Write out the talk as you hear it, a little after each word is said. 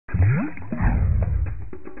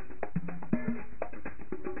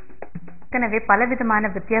எனவே பலவிதமான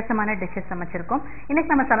வித்தியாசமான டிஷ்ஷஸ் சமைச்சிருக்கோம்.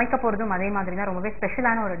 இன்னைக்கு நம்ம சமைக்க போறதும் அதே மாதிரி தான், ரொம்பவே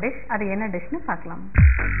ஸ்பெஷலான ஒரு டிஷ். அது என்ன டிஷ்னு பார்க்கலாம்.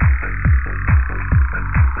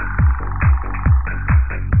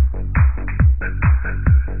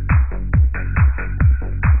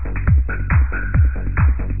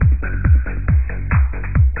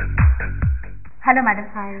 Hello madam.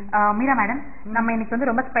 மீரா மேடம், நம்ம இன்னைக்கு வந்து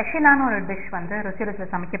ரொம்ப ஸ்பெஷலான ஒரு டிஷ் வந்து ருசியில்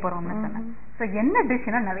சமைக்க போறோம்னு சொன்னேன். ஸோ என்ன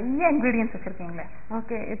டிஷ்னா நிறைய இன்கிரீடியன்ஸ் வச்சிருக்கீங்களே.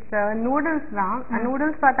 ஓகே, இட்ஸ் நூடுல்ஸ் தான்.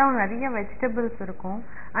 நூடுல்ஸ் பார்த்தா நிறைய வெஜிடபிள்ஸ் இருக்கும்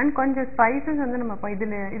அண்ட் கொஞ்சம் ஸ்பைசஸ் வந்து நம்ம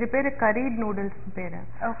இது பேர் கரீட் நூடுல்ஸ் பேர்.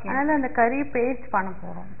 அதனால அந்த கறி பேஸ்ட் பண்ண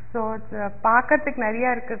போறோம். ஸோ பார்க்கறதுக்கு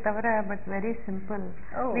நிறைய இருக்கு தவிர பட் வெரி சிம்பிள்.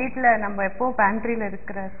 வீட்டில் நம்ம எப்போ பேண்ட்ரியில்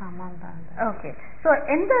இருக்கிற சாமான் தான். ஓகே, ஸோ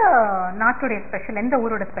எந்த நாட்டுடைய ஸ்பெஷல், எந்த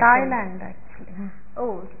ஊரோட ஸ்பெஷல்? Thailand actually. ஓ,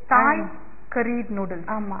 தாய் கரீட் நூடுல்ஸ்.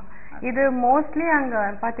 ஆமா, இது மோஸ்ட்லி அங்க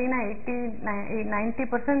பாத்தீங்கன்னா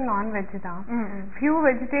 80-90% நான்வெஜ் தான். ஃபியூ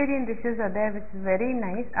வெஜிடேரியன் டிஷ்ஷஸ் அதே விச் இஸ் வெரி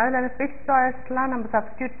நைஸ். அதில் அந்த ஃபிஷ் சாஸ்லாம் நம்ம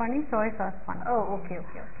சப்ஸ்டியூட் பண்ணி சோய் சாஸ் பண்ணோம். ஓ, okay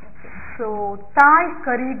okay okay okay. So தாய்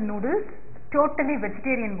கரீட் noodles totally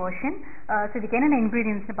vegetarian version. So இதுக்கு என்னென்ன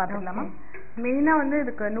இன்க்ரீடியன்ஸ்னு பார்த்துக்கலாமா? மெயினாக வந்து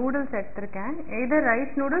இதுக்கு நூடுல்ஸ் எடுத்திருக்கேன். எதர்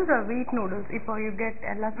ரைஸ் நூடுல்ஸ் ஆர் வீட் நூடுல்ஸ். இப்போ யூ கெட்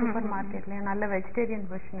எல்லா சூப்பர் மார்க்கெட்லேயும் நல்ல வெஜிடேரியன்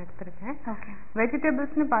வெர்ஷன் எடுத்திருக்கேன்.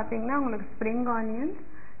 வெஜிடபிள்ஸ்னு பார்த்தீங்கன்னா உங்களுக்கு spring onions,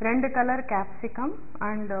 2 colour capsicum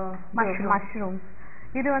and mushrooms.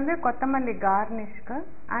 இது வந்து கொத்தமல்லி கார்னிஷ்க்கு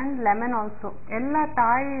அண்ட் லெமன் ஆல்சோ. எல்லா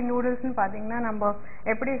தாய் நூடுல்ஸ்னு பார்த்தீங்கன்னா நம்ம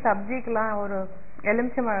எப்படி சப்ஜிக்கெலாம் ஒரு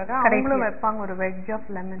எலுமிச்சை மிளகா அவங்களும் வைப்பாங்க, ஒரு வெஜ் ஆஃப்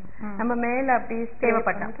லெமன் நம்ம மேல அப்படி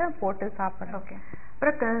தேவைப்பட்ட போட்டு சாப்பிட்றோம். ஓகே.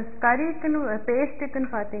 அப்புறம் கறிக்குன்னு பேஸ்ட்டுக்குன்னு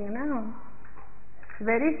பார்த்தீங்கன்னா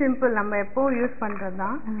வெரி சிம்பிள், நம்ம எப்போ யூஸ் பண்றது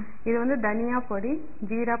தான். இது வந்து தனியா பொடி,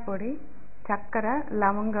 ஜீரா பொடி, சர்க்கரை,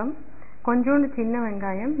 லவங்கம், கொஞ்சோண்டு சின்ன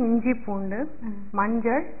வெங்காயம், இஞ்சி பூண்டு,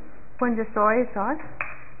 மஞ்சள், கொஞ்சம் சோயா சாஸ்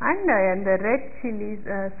அண்ட் அந்த ரெட் சில்லிஸ்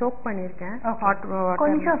சோக் பண்ணியிருக்கேன்.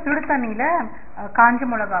 கொஞ்சம் சுடு தண்ணியில காஞ்ச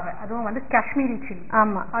மிளகாவை, அதுவும் வந்து காஷ்மீரி சில்லி,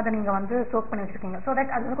 ஆமா, அதை நீங்க வந்து சோக் பண்ணி வச்சிருக்கீங்க. ஸோ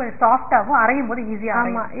தட் அது வந்து கொஞ்சம் சாஃப்டாகவும் அரையும் போது ஈஸியா.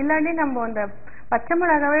 ஆமா, இல்லாட்டி நம்ம அந்த பச்சை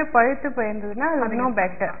மிளகாவே பழுத்து போயிருந்ததுன்னா அது இன்னும்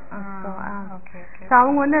பெட்டர். ஸோ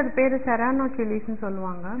அவங்க வந்து அது பேரு செரானோ சில்லிஸ்ன்னு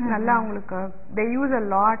சொல்லுவாங்க. நல்லா அவங்களுக்கு தே யூஸ் அ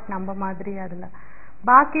லாட் நம்ம மாதிரி. அதுல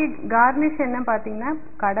பாக்கி கார்னிஷ் என்ன பாத்தீங்கன்னா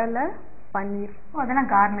கடலை, பன்னீர். அதெல்லாம்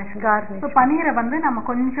கார்னிஷ். பன்னீரை வந்து நம்ம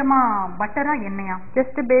கொஞ்சமா பட்டரா எண்ணெயா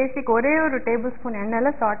ஜஸ்ட் பேசிக் ஒரே ஒரு டேபிள் ஸ்பூன்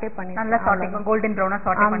எண்ணெயில சாட்டே பண்ணி நல்லா சாட்டே கோல்டன் ப்ரௌனா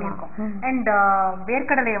சாட்டே பண்ணிருக்கோம். அண்ட்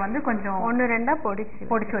வேர்க்கடலையை வந்து கொஞ்சம் 1-2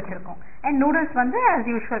 பொடிச்சு வச்சிருக்கோம். அண்ட் நூடுல்ஸ் வந்து as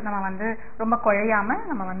usual நம்ம வந்து ரொம்ப குழையாம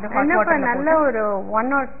நம்ம வந்து நல்ல ஒரு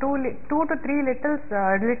 1 or 2 to 3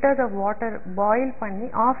 litres of water boil பண்ணி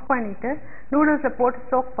ஆஃப் பண்ணிட்டு நூடுல்ஸை போட்டு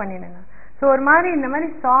சோக் பண்ணிடுங்க. ஸோ ஒரு மாதிரி இந்த மாதிரி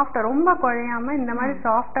சாஃப்டா, ரொம்ப குழையாம இந்த மாதிரி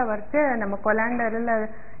சாஃப்டா வரைச்சு நம்ம கொலாண்டர்ல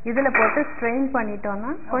இதுல போட்டு ஸ்ட்ரெயின்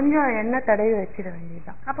பண்ணிட்டோம்னா கொஞ்சம் எண்ணெய் தடவி வச்சிட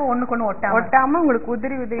வேண்டியதுதான். அப்போ ஒண்ணுக்கு ஒட்டாம உங்களுக்கு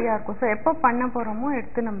உதிரியா இருக்கும். ஸோ எப்போ பண்ண போறோமோ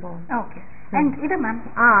எடுத்து நம்ம. ஓகே. அண்ட் இது மேம்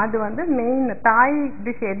அது வந்து மெயின் தாய்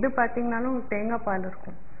டிஷ் எது பார்த்தீங்கன்னாலும் தேங்காய் பால்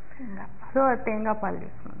இருக்கும். ஸோ தேங்காய் பால்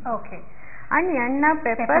யூஸ் பண்ணும். ஓகே. அண்ட் எண்ணெய்,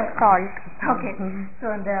 பெப்பர், சால்ட். ஓகே. ஸோ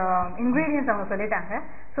அந்த இன்க்ரீடியன்ஸ் அவங்க சொல்லிட்டாங்க.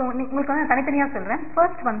 ஸோ உங்களுக்கு வந்து தனித்தனியாக சொல்கிறேன்.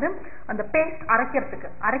 ஃபர்ஸ்ட் வந்து அந்த பேஸ்ட்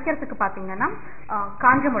அரைக்கிறதுக்கு பார்த்தீங்கன்னா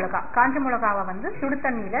காஞ்ச மிளகாவை வந்து சுடு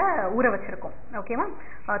தண்ணியில் ஊற வச்சுருக்கோம். ஓகேவா?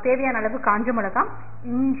 தேவையான அளவு காஞ்ச மிளகா,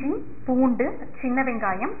 இஞ்சி, பூண்டு, சின்ன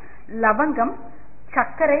வெங்காயம், லவங்கம்,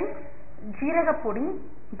 சர்க்கரை, ஜீரகப்பொடி,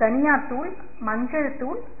 தனியாத்தூள், மஞ்சள்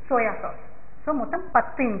தூள், சோயா சாஸ். ஸோ மொத்தம்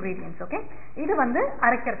 10 இன்க்ரீடியன்ஸ். ஓகே, இது வந்து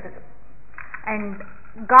அரைக்கிறதுக்கு. அண்ட்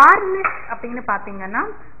கார்னிஷ் அப்படின்னு பார்த்தீங்கன்னா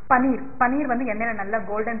பன்னீர் வந்து எண்ணெயில் நல்லா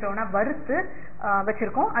கோல்டன் ப்ரௌனா வறுத்து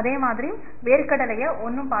வச்சிருக்கோம். அதே மாதிரி வேர்க்கடலையை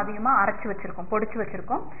ஒன்றும் பாதியமாக அரைச்சி வச்சிருக்கோம், பொடிச்சு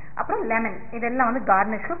வச்சிருக்கோம். அப்புறம் லெமன், இதெல்லாம் வந்து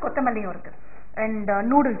கார்னிஷ்க்கு. கொத்தமல்லியும் இருக்கு. அண்ட்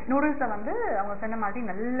நூடுல்ஸை வந்து அவங்க சொன்ன மாதிரி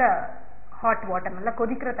நல்ல ஹாட் வாட்டர், நல்லா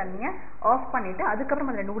கொதிக்கிற தண்ணியை ஆஃப் பண்ணிட்டு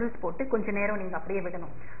அதுக்கப்புறம் அதில் நூடுல்ஸ் போட்டு கொஞ்சம் நேரம் நீங்கள் அப்படியே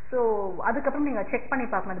விடணும். ஸோ அதுக்கப்புறம் நீங்கள் செக் பண்ணி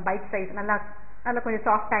பார்க்கணும் அது பைட் சைஸ் நல்லா கொஞ்சம்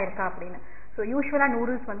சாஃப்டாக இருக்கா அப்படின்னு. ஸோ யூஸ்வலாக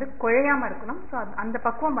நூடுல்ஸ் வந்து குழையாமல் இருக்கணும். ஸோ அந்த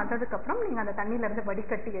பக்குவம் வந்ததுக்கப்புறம் நீங்கள் அந்த தண்ணியிலேருந்து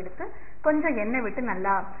வடிகட்டி எடுத்து கொஞ்சம் எண்ணெய் விட்டு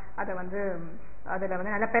நல்லா அதை வந்து அதில்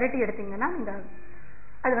வந்து நல்லா பெரட்டி எடுத்தீங்கன்னா நீங்கள்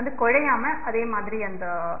அது வந்து குழையாமல் அதே மாதிரி அந்த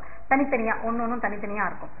தனித்தனியாக ஒன்றும் தனித்தனியாக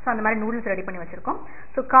இருக்கும். ஸோ அந்த மாதிரி நூடுல்ஸ் ரெடி பண்ணி வச்சுருக்கோம்.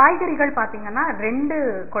 ஸோ காய்கறிகள் பார்த்தீங்கன்னா 2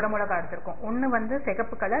 குடமிளகா எடுத்திருக்கோம். ஒன்று வந்து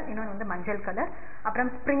சிகப்பு கலர், இன்னொன்று வந்து மஞ்சள் கலர்.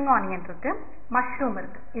 அப்புறம் ஸ்ப்ரிங் ஆனியன் இருக்குது, மஷ்ரூம்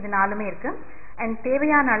இருக்குது. இது 4மே இருக்குது. அண்ட்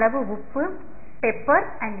தேவையான அளவு உப்பு, பெப்பர்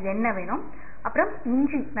அண்ட் எண்ணெய் வேணும். அப்புறம்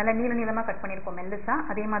இஞ்சி நல்லா நீளமாக கட் பண்ணியிருக்கோம் மெல்லிசா.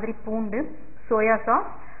 அதே மாதிரி பூண்டு, சோயா சாஸ்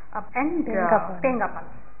அண்ட் தேங்காய் பால்.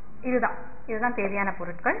 இதுதான் தேவையான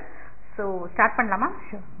பொருட்கள். ஸோ ஸ்டார்ட் பண்ணலாமா?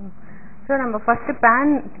 ஸோ நம்ம ஃபர்ஸ்ட்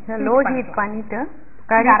பேன் லோ ஹீட் பண்ணிட்டு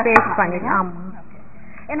கறி பேஸ்ட் பண்ணிடலாம். ஆமாம்.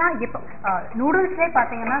 ஏன்னா இப்போ நூடுல்ஸ்லேயே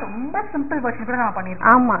பார்த்தீங்கன்னா ரொம்ப சிம்பிள் வெர்ஷன் கூட நம்ம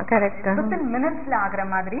பண்ணியிருக்கோம். ஆமா கரெக்ட். 15 மினிட்ஸ்ல ஆகுற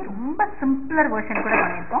மாதிரி ரொம்ப சிம்பிளர் வெர்ஷன் கூட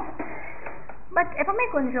பண்ணியிருக்கோம். பட் எப்பவுமே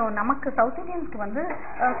கொஞ்சம் நமக்கு சவுத் இந்தியன்ஸ்க்கு வந்து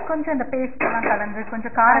கொஞ்சம் இந்த பேஸ்ட் எல்லாம் கலந்து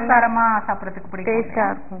கொஞ்சம் காரசாரமா சாப்பிட்றதுக்கு பிடிக்கும். டேஸ்டா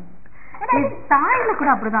இருக்கும். தாயில கூட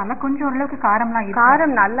அப்படிதான் இல்ல, கொஞ்சம் ஓரளவுக்கு காரம்லாம் இருக்கும்.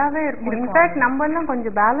 காரம் நல்லாவே இருக்கும். இன்ஃபேக்ட் நம்ம எல்லாம்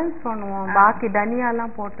கொஞ்சம் பேலன்ஸ் பண்ணுவோம். பாக்கி தனியா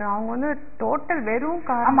எல்லாம் போட்டு அவங்க வந்து டோட்டல் வெறும்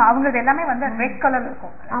காரம். ஆமா அவங்களுக்கு எல்லாமே வந்து ரெட் கலர்ல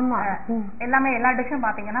இருக்கும். ஆமா எல்லாமே எல்லா டிஷ்ஷும்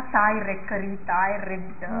பாத்தீங்கன்னா தாய் ரெட் கறி, தாய்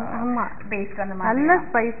ரெட் ஆமா பேஸ்ட் அந்த மாதிரி நல்ல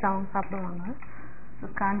ஸ்பைஸ் அவங்க சாப்பிடுவாங்க.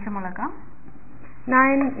 காஞ்ச மிளகா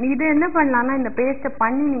நான் இது என்ன பண்ணலாம்னா இந்த பேஸ்ட்டை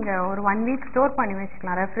பண்ணி நீங்க ஒரு 1 வீக் ஸ்டோர் பண்ணி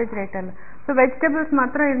வச்சுக்கலாம் ரெஃப்ரிஜரேட்டர்ல. ஸோ வெஜிடபிள்ஸ்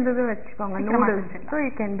மாத்திரம் இருந்தது வச்சுக்கோங்க noodles. So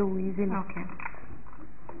you can do easily. Okay.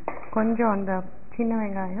 கொஞ்சம் அந்த சின்ன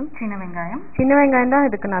வெங்காயம் தான்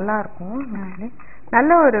இதுக்கு நல்லா இருக்கும்.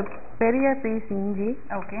 நல்ல ஒரு பெரிய பீஸ் இஞ்சி.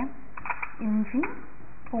 ஓகே. இஞ்சி,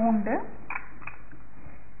 பூண்டு,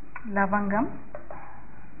 லவங்கம்,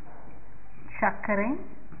 சர்க்கரை,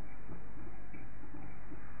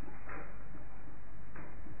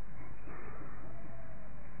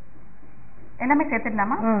 எல்லாமே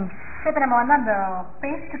சேர்த்துடலாமா? இப்போ நம்ம வந்து அந்த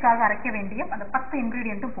பேஸ்ட்டுக்காக அரைக்க வேண்டிய அந்த 10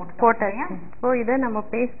 இன்கிரீடியன்ட்டும் போட்டாச்சு. ஸோ இதை நம்ம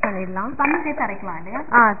பேஸ்ட் பண்ணிடலாம். தண்ணி சேர்த்து அரைக்கலாம் இல்லையா?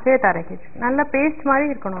 சேர்த்து அரைக்கிச்சு நல்ல பேஸ்ட் மாதிரி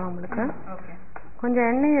இருக்கணும் நம்மளுக்கு. ஓகே. கொஞ்சம்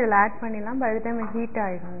எண்ணெய் இதில் ஆட் பண்ணிடலாம். பை த டைம் ஹீட்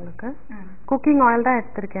ஆகிடும் உங்களுக்கு. குக்கிங் ஆயில் தான்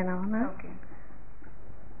எடுத்திருக்கேன் நான். ஓகே.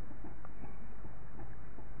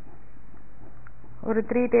 ஒரு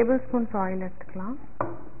 3 டேபிள் ஸ்பூன்ஸ் ஆயில் எடுத்துக்கலாம்.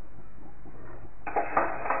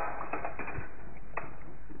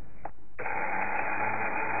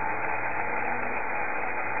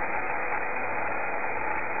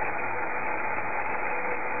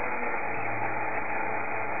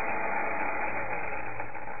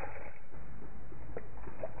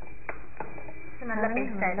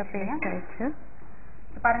 நல்ல பேஸ்ட் ஆயிடுச்சு.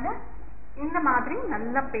 பாருங்க இந்த மாதிரி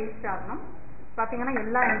நல்ல பேஸ்ட் ஆகணும். பாத்தீங்கன்னா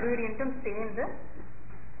எல்லா இன்கிரீடியன்ட்டும் சேர்ந்து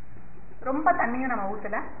ரொம்ப தண்ணியும் நம்ம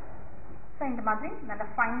ஊற்றல. ஸோ இந்த மாதிரி நல்ல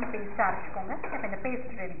ஃபைன் பேஸ்ட்டாக அரைச்சிக்கோங்க. இப்போ இந்த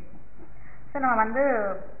பேஸ்ட் ரெடி. ஸோ நம்ம வந்து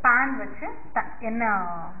பேன் வச்சு எண்ணெய்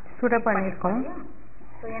சுட பண்ணியிருக்கோம்.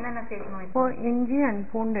 ஸோ என்னென்ன சேர்க்கணும் இப்போ இஞ்சி அண்ட்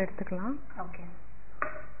பூண்டு எடுத்துக்கலாம். ஓகே.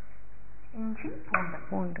 இஞ்சி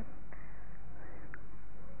பூண்டு.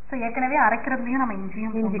 ஸோ ஏற்கனவே அரைக்கிறதுலையும் நம்ம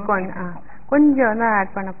இஞ்சி கொஞ்சம் தான்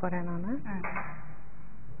ஆட் பண்ண போகிறேன் நான்.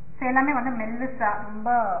 ஸோ எல்லாமே வந்து ரொம்ப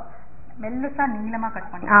மெல்லுசா நீளமாக கட்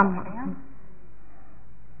பண்ணி. ஆமாம்.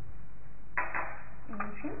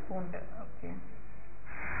 இஞ்சி பூண்டு. ஓகே.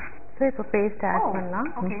 ஸோ இப்போ பேஸ்ட் ஆட்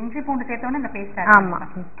பண்ணலாம். ஓகே. இஞ்சி பூண்டு சேர்த்தோன்னே இந்த பேஸ்ட். ஆமாம்.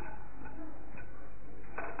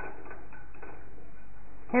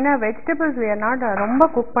 ஏன்னா வெஜிடபிள்ஸ் we are not ரொம்ப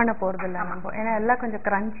குக் பண்ண போகிறது இல்லை நம்ம. ஏன்னா எல்லாம் கொஞ்சம்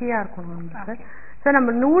க்ரன்ச்சியாக இருக்கணும் நம்மளுக்கு. ஸோ நம்ம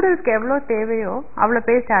நூடுல்ஸ்க்கு எவ்வளோ தேவையோ அவ்வளோ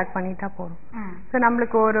பேஸ்ட் ஆட் பண்ணிட்டா போதும். ஸோ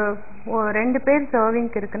நம்மளுக்கு ஒரு 2 பேர்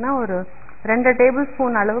சர்விங்க்கு இருக்குன்னா ஒரு 2 டேபிள்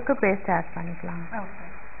ஸ்பூன் அளவுக்கு பேஸ்ட் ஆட் பண்ணிக்கலாம்.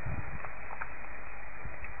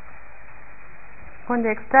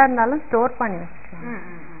 கொஞ்சம் எக்ஸ்ட்ரா இருந்தாலும் ஸ்டோர் பண்ணி வச்சுக்கலாம்.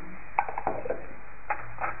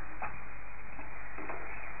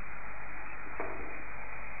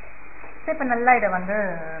 இப்போ நல்லா இதை வந்து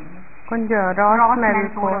கொஞ்சம் ரா ஸ்மெல்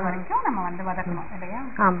போற வரைக்கும் நம்ம வந்து வதக்கணும் இல்லையா?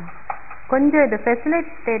 ஆமாம். கொஞ்சம் இது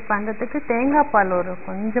ஃபெசிலிட்டேட் பண்ணுறதுக்கு தேங்காய் பால் ஒரு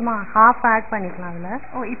கொஞ்சமாக ஹாஃப் ஆட் பண்ணிக்கலாம்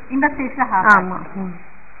அதில். இந்த ஸ்டேஜில் ஹாஃப். ஆமாம்.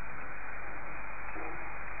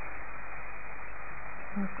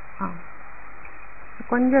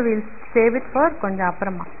 கொஞ்சம் வில் சேவ் இட் ஃபார் கொஞ்சம்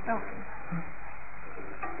அப்புறமா.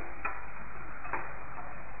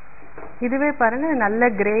 இதுவே பாருங்க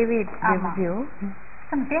நல்ல கிரேவி gives you.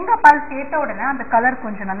 தேங்காய் பால் சேர்த்த உடனே அந்த கலர்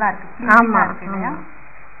கொஞ்சம் நல்லா இருக்கு. ஆமா.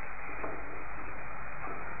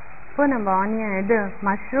 இப்போ நம்ம ஆனியன் இது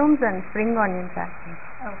mushrooms and spring onions add பண்ணலாம்.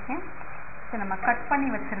 ஓகே. ஸோ நம்ம கட் பண்ணி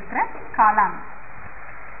வச்சிருக்கிற காளான்.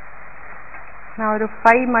 நான் ஒரு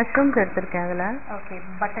 5 மஷ்ரூம்ஸ் எடுத்திருக்கேன் அதில். Okay.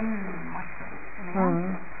 Button mushroom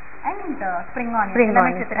and spring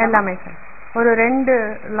onion எல்லாமே ஒரு 2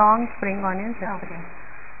 long spring onions. Okay.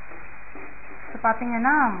 So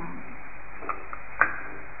பார்த்தீங்கன்னா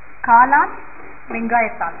காளான்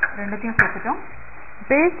வெங்காயத்தாள் ரெண்டுத்தையும் சேர்த்துட்டோம்.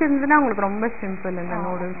 பேஸ்ட் இருந்ததுன்னா உங்களுக்கு ரொம்ப சிம்பிள் இந்த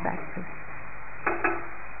நூடுல்ஸ். ஆக்சுவலி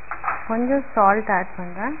கொஞ்சம் சால்ட் ஆட்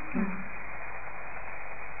பண்ணுறேன்.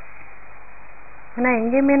 ஏன்னா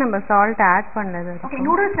எங்கேயுமே நம்ம சால்ட் ஆட் பண்ணது.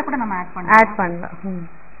 நூடுல்ஸில் கூட நம்ம ஆட் பண்ணலாம்.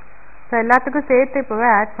 ஸோ எல்லாத்துக்கும் சேர்த்து இப்போவே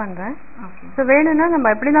ஆட் பண்ணுறேன். ஸோ வேணும்னா நம்ம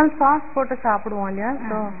எப்படி இருந்தாலும் சாஸ் போட்டு சாப்பிடுவோம் இல்லையா?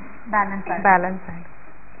 ஸோ பேலன்ஸ் ஆகிடும்.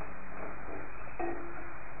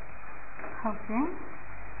 ஓகே.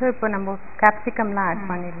 ஸோ இப்போ நம்ம கேப்சிகம்லாம் ஆட்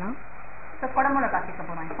பண்ணிடலாம். ஸோ குடமிளகா சேர்க்க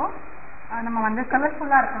போகிறோம். இப்போ நம்ம வந்து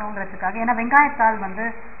கலர்ஃபுல்லாக இருக்கணுங்கிறதுக்காக, ஏன்னா வெங்காயத்தாள் வந்து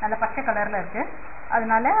நல்ல பச்சை கலரில் இருக்குது,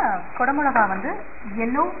 அதனால குடமிளகா வந்து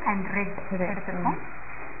yellow and red எடுத்துருக்கோம்.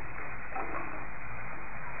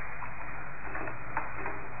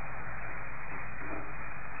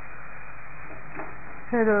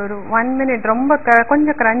 இது ஒரு 1 minute ரொம்ப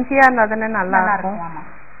கொஞ்சம் கிரன்ச்சியா இருந்தா தானே நல்லா இருக்கும். ஆமா,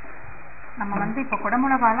 நம்ம வந்து இப்போ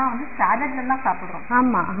குடமிளகாலாம் வந்து சாலட்ல எல்லாம் சாப்பிடுறோம்.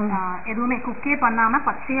 ஆமா, எதுவுமே குக்கே பண்ணாம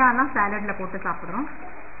பச்சையாலாம் சாலட்ல போட்டு சாப்பிடுறோம்.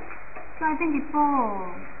 ஸோ ஐ திங்க் இப்போ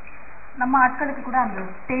நம்ம ஆட்களுக்கு கூட அந்த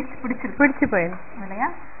டேஸ்ட் பிடிச்சு போயிடும் இல்லையா?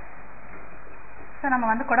 ஸோ நம்ம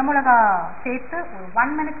வந்து குடமிளகா சேர்த்து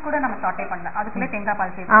 1 minute கூட நம்ம சாட்டே பண்ணல, அதுக்குள்ளே தேங்காய்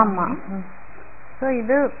பால் சேர்த்து. ஆமா. ஸோ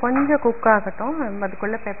இது கொஞ்சம் குக் ஆகட்டும்,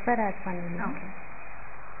 அதுக்குள்ள பெப்பர் ஆட் பண்ணிடலாம்.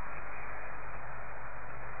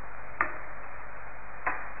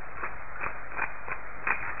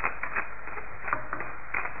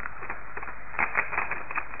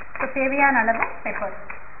 தேவையான அளவு பெப்பர்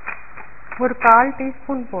ஒரு 1/4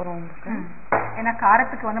 டீஸ்பூன் போறோம் உங்களுக்கு. ஏன்னா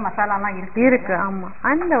காரத்துக்கு வந்து மசாலாலாம் இருக்கு. ஆமா.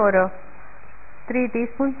 அண்ட் ஒரு 3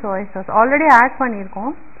 teaspoon soya sauce already add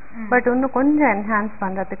பண்ணியிருக்கோம். பட் இன்னும் கொஞ்சம் என்ஹான்ஸ்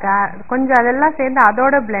பண்றதுக்கு கொஞ்சம் அதெல்லாம் சேர்ந்து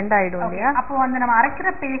அதோட பிளெண்ட் ஆயிடும் இல்லையா? அப்போ வந்து நம்ம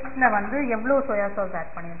அரைக்கிற பேஸ்ட்ல வந்து எவ்வளவு சோயா சாஸ்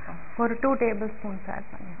ஆட் பண்ணியிருக்கோம்? ஒரு 2 டேபிள்ஸ்பூன்ஸ் ஆட்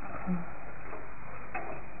பண்ணியிருக்கோம்.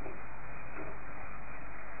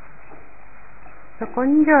 ஸோ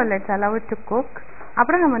கொஞ்சம் let's allow it to cook.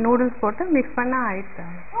 அப்புறம் நம்ம நூடுல்ஸ் போட்டு மிக்ஸ் பண்ணா ஆயிடுச்சு.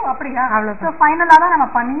 அப்படியா? அவ்வளவுதான். சோ ஃபைனலா தான் நம்ம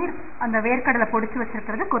பன்னீர் அந்த வேர்க்கடலை பொடிச்சு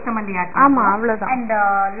வச்சிருக்கிறது, கொத்தமல்லி ஆட் பண்ணி. ஆமா, அவ்வளவுதான். அண்ட்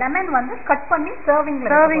லெமன் வந்து கட் பண்ணி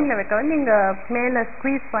சர்விங்ல வைக்க வந்து நீங்க மேல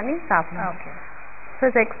ஸ்க்வீஸ் பண்ணி சாப்பிடலாம். Okay. So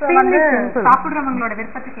it's extremely simple. சாப்பிடுறவங்களோட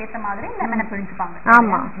விருப்பத்துக்கு ஏத்த மாதிரி லெமனை பிழிஞ்சுப்பாங்க.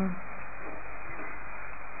 ஆமா.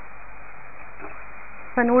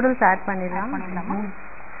 சோ நூடுல்ஸ் ஆட் பண்ணிடலாமா?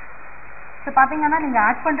 ஸோ பார்த்தீங்கன்னா நீங்கள்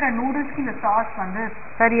ஆட் பண்ணுற நூடுல்ஸ்க்கு இந்த சாஸ் வந்து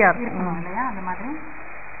சரியா இருக்கணும் இல்லையா? அந்த மாதிரி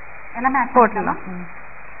எல்லாமே ஆட் போட்டுடலாம்.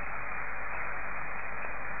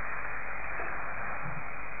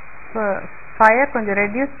 ஸோ ஃபயர் கொஞ்சம்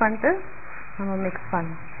ரெடியூஸ் பண்ணிட்டு நம்ம மிக்ஸ்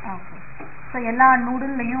பண்ணணும். ஓகே. ஸோ எல்லா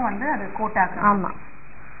நூடுல்லையும் வந்து அது கோட் ஆகும். ஆமாம்.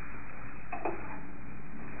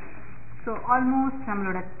 ஸோ ஆல்மோஸ்ட்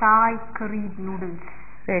நம்மளோட தாய் curried noodles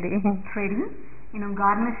ரெடி. இன்னும்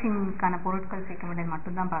கார்னிஷிங்கான பொருட்கள் சேர்க்க வேண்டியது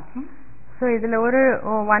மட்டும்தான் பாக்கி. ஸோ இதில் ஒரு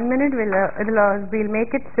 1 minute will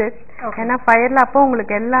make it set. ஏன்னா ஃபயரில் அப்போ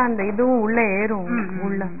உங்களுக்கு எல்லாம் அந்த இதுவும் உள்ளே ஏறும்,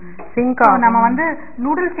 உள்ள சிங்க் ஆகும். நம்ம வந்து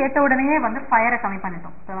நூடுல்ஸ் சேர்த்த உடனே வந்து ஃபயரை கம்மி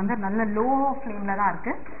பண்ணிட்டோம். இப்போ வந்து நல்ல லோ ஃப்ளேமில் தான்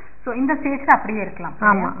இருக்கு. ஸோ இந்த ஸ்டேஜில் அப்படியே இருக்கலாம்.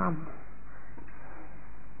 ஆமாம் ஆமாம்.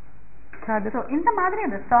 ஸோ இந்த மாதிரி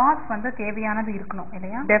அந்த சாஸ் வந்து தேவையானது இருக்கணும்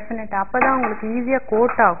இல்லையா? டெஃபினட். அப்போ தான் உங்களுக்கு ஈஸியாக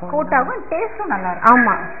கோட் ஆகும், டேஸ்ட்டும் நல்லா இருக்கும்.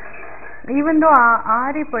 ஆமாம். ஈவன் தோ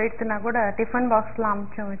ஆறி போயிடுச்சுன்னா கூட டிஃபன் பாக்ஸ்ல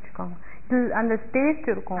அமுச்சு வச்சுக்கோங்க, அந்த டேஸ்ட்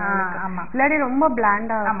இருக்கும். ஆமா. இல்லாட்டி ரொம்ப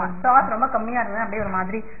பிளாண்டா இருக்கும். சாஸ் ரொம்ப கம்மியா இருந்தா அப்படியே ஒரு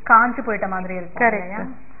மாதிரி காஞ்சு போயிட்ட மாதிரி இருக்கும்.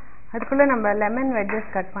 கரெக்ட். அதுக்குள்ள நம்ம லெமன்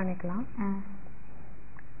வெஜ்ஜஸ் கட் பண்ணிக்கலாம்.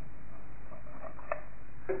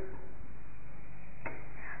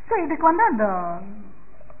 சோ இதுக்கு வந்து அந்த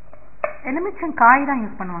எலுமிச்சம் காய் தான்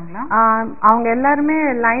யூஸ் பண்ணுவாங்களா? அவங்க எல்லாருமே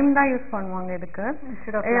லைம் தான் யூஸ் பண்ணுவாங்க இதுக்கு.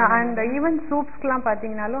 அண்ட் ஈவன் சூப்ஸ்க்குலாம்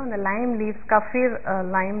பார்த்தீங்கன்னாலும் அந்த லைம் லீவ்ஸ், கஃபீர்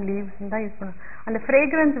லைம் லீவ்ஸ் தான் யூஸ் பண்ணுவாங்க. அந்த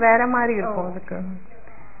ஃப்ரேக்ரன்ஸ் வேற மாதிரி இருக்கும் அதுக்கு.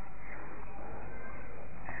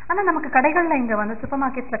 ஆனா நமக்கு கடைகள்ல இங்க வந்து சூப்பர்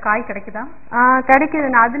மார்க்கெட்ல காய் கிடைக்குதா?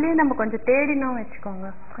 கிடைக்குது. அதுலயே நம்ம கொஞ்சம் தேடினோம் வச்சுக்கோங்க,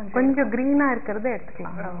 கொஞ்சம் கிரீனா இருக்கிறத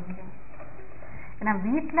எடுத்துக்கலாம். ஏன்னா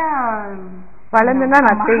வீட்ல வளர்ந்துனா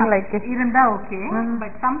நத்திங் லைக் இருந்தா ஓகே,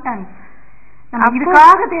 பட் சம்டைம்ஸ்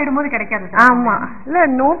இதுக்காக தேடும்போது கிடைக்காது. ஆமா, இல்ல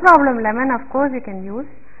no problem. Lemon half course you can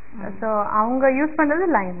use. So அவங்க யூஸ் பண்றது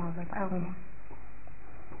லைம் ஆகும்.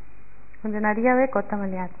 கொஞ்சம் நிறையவே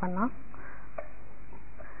கொத்தமல்லி ஆட் பண்ணலாம்.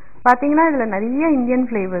 பாத்தீங்கன்னா இதுல நிறைய இந்தியன்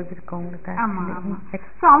ஃபிளேவர்ஸ் இருக்கு உங்களுக்கு. ஆமா ஆமா.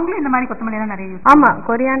 சோ அவங்களும் இந்த மாதிரி கொத்தமல்லி எல்லாம் நிறைய யூஸ். ஆமா,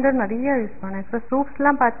 கொரியாண்டர் நிறைய யூஸ் பண்ணேன். சோ சூப்ஸ்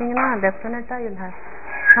எல்லாம் பாத்தீங்கன்னா டெஃபினட்டா யூ ஹேவ்.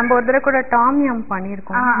 நம்ம ஒரு தடவை கூட டாம் யம்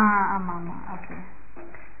பண்ணிருக்கோம். ஆமா ஆமா. Okay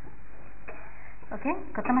okay.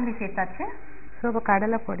 கொத்தமல்லி சேர்த்தாச்சு. ஸோ இப்போ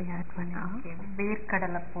கடலை பொடி ஆட் பண்ணலாம். ஓகே,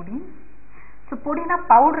 வேர்க்கடலை பொடி. ஸோ பொடினா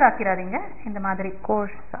பவுடர் ஆக்கிடாதீங்க, இந்த மாதிரி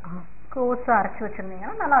கோஸாக அரைச்சி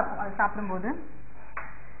வச்சுருந்தீங்கன்னா நல்லாயிருக்கும் அது சாப்பிடும்போது.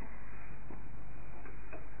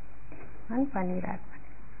 பன்னீர் ஆட்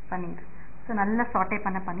பன்னீர். ஸோ நல்லா சாட்டே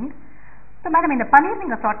பண்ண பன்னீர். ஸோ மேடம் இந்த பன்னீர்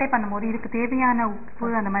நீங்கள் சாட்டே பண்ணும்போது இதுக்கு தேவையான உப்பு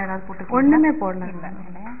அந்த மாதிரி ஏதாவது போட்டு? ஒன்றுமே போடலாம்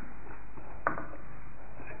இல்லை.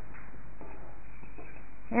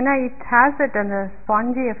 ஏன்னா இட் ஹேஸ் இட் அந்த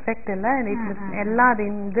ஸ்பாஞ்சி எஃபெக்ட் இல்லை, எல்லாம் அது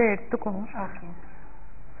இது எடுத்துக்கணும். ஓகே.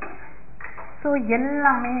 ஸோ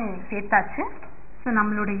எல்லாமே சேர்த்தாச்சு. ஸோ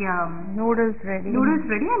நம்மளுடைய நூடுல்ஸ் ரெடி.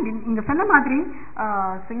 அண்ட் நீங்கள் சொன்ன மாதிரி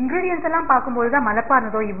இன்க்ரீடியன்ஸ் எல்லாம் பார்க்கும்போது தான்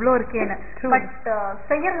மலைப்பாருந்ததோ இவ்வளோ இருக்கேன்னு. பட்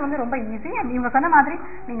செய்யறது வந்து ரொம்ப ஈஸி. அண்ட் இவங்க சொன்ன மாதிரி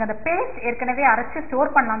நீங்கள் அந்த பேஸ்ட் ஏற்கனவே அரைச்சி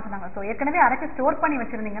ஸ்டோர் பண்ணலாம்னு சொன்னாங்க. ஸோ ஏற்கனவே அரைச்சி ஸ்டோர் பண்ணி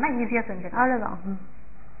வச்சுருந்தீங்கன்னா ஈஸியாக செஞ்சிடலாம். அவ்வளோதான்.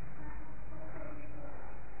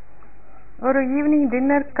 ஒரு ஈவினிங்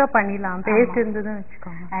டின்னருக்கு பண்ணிடலாம், பேஸ்ட் இருந்ததுன்னு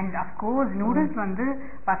வச்சுக்கோங்க. அண்ட் அஃப்கோர்ஸ் நூடுல்ஸ் வந்து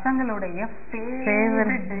பசங்களுடைய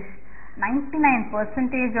ஃபேவரட் டிஷ்.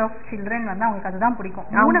 99% ஆஃப் சில்ட்ரன் வந்து அவங்களுக்கு அதுதான் பிடிக்கும்.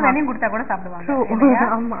 3 வேளையும் கொடுத்தா கூட சாப்பிடுவாங்க.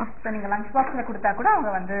 ஆமா. சோ நீங்க லஞ்ச் பாக்ஸ்ல கொடுத்தா கூட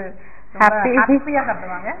அவங்க வந்து ஹாப்பியா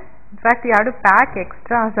சாப்பிடுவாங்க. In fact you have to pack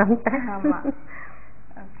extra sometimes. ஆமா.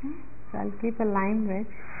 Okay. So I'll keep a lime veg.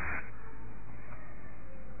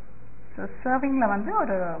 So சர்விங்ல வந்து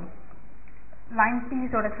ஒரு லைம்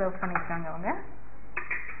பீஸோட சர்வ் பண்ணியிருக்காங்க அவங்க.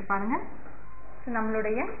 பாருங்க, ஸோ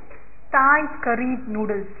நம்மளுடைய தாய் கரீட்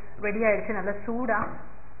நூடுல்ஸ் ரெடி ஆயிடுச்சு, நல்லா சூடா.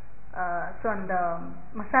 ஸோ அந்த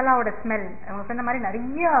மசாலாவோட ஸ்மெல், அவங்க சொன்ன மாதிரி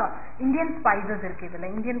நிறைய இந்தியன் ஸ்பைசஸ் இருக்கு இதுல,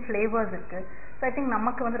 இந்தியன் ஃப்ளேவர்ஸ் இருக்கு. ஸோ ஐ திங்க்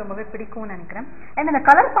நமக்கு வந்து ரொம்பவே பிடிக்கும்னு நினைக்கிறேன். அண்ட் இந்த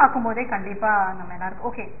கலர் பார்க்கும்போதே கண்டிப்பா நம்ம எல்லாருக்கும்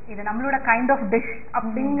ஓகே இது நம்மளோட கைண்ட் ஆஃப் டிஷ்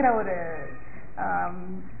அப்படிங்கிற ஒரு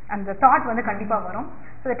அந்த தாட் வந்து கண்டிப்பா வரும்.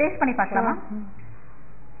 ஸோ இதை டேஸ்ட் பண்ணி பார்க்கலாமா?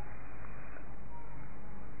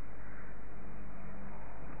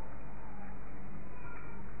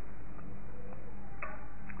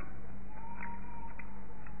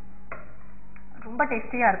 ரொம்ப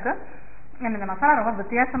டேஸ்டியா இருக்கு. இந்த மசாலா ரொம்ப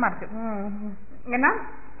வித்தியாசமா இருக்கு. ஏன்னா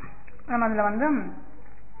நம்ம அதுல வந்து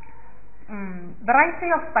வெரைட்டி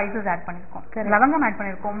ஆஃப் ஸ்பைசஸ் ஆட் பண்ணிருக்கோம். லவங்கம் ஆட்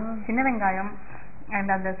பண்ணிருக்கோம், சின்ன வெங்காயம்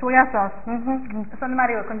அண்ட் அந்த சோயா சாஸ், அந்த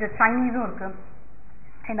மாதிரி கொஞ்சம் சைனீஸும் இருக்கு.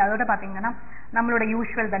 அண்ட் அதோட பாத்தீங்கன்னா நம்மளோட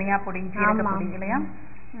யூஷுவல் தனியா பொடி, ஜீரக பொடி இல்லையா,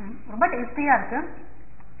 ரொம்ப டேஸ்டியா இருக்கு.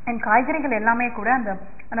 அண்ட் காய்கறிகள் எல்லாமே கூட அந்த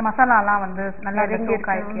அந்த மசாலாலாம் வந்து நல்லா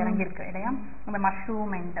இறங்கியிருக்கு இல்லையா. அந்த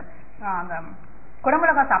மஷ்ரூம் அண்ட் அந்த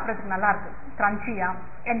குடமிளகா சாப்பிட்றதுக்கு நல்லா இருக்கு, கிரன்ச்சியா.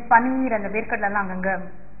 அண்ட் பன்னீர் அந்த வேர்க்கடலை எல்லாம் அங்கங்க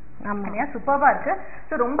சூப்பர்பா இருக்கு.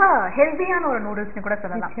 ஸோ ரொம்ப ஹெல்தியான ஒரு நூடுல்ஸ்னு கூட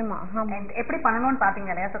சொல்லலாம். அண்ட் எப்படி பண்ணணும்னு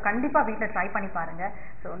பாத்தீங்க இல்லையா, ஸோ கண்டிப்பா வீட்டுல ட்ரை பண்ணி பாருங்க.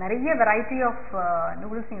 ஸோ நிறைய வெரைட்டி ஆஃப்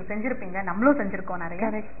நூடுல்ஸ் நீங்க செஞ்சிருப்பீங்க, நம்மளும் செஞ்சிருக்கோம்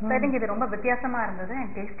நிறைய. ஐ திங்க் இது ரொம்ப வித்தியாசமா இருந்தது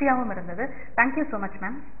அண்ட் டேஸ்டியாவும் இருந்தது. Thank you so much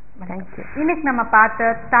ma'am. இன்னைக்கு நம்ம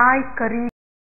பார்த்த தாய் கறி